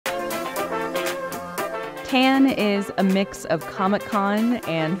Cannes is a mix of Comic-Con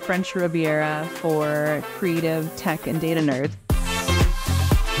and French Riviera for creative, tech, and data nerds.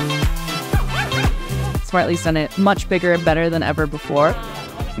 Smartly's done it much bigger and better than ever before.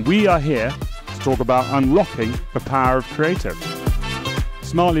 We are here to talk about unlocking the power of creative.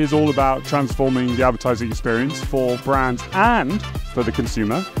 Smartly is all about transforming the advertising experience for brands and for the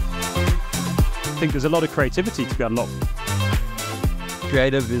consumer. I think there's a lot of creativity to be unlocked.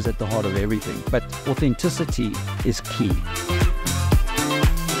 Creative is at the heart of everything, but authenticity is key.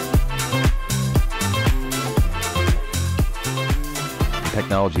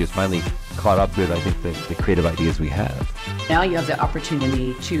 Technology has finally caught up with, I think, the creative ideas we have. Now you have the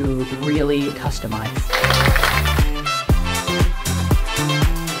opportunity to really customize.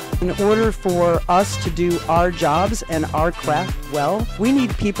 In order for us to do our jobs and our craft well, we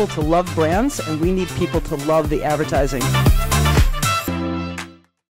need people to love brands and we need people to love the advertising.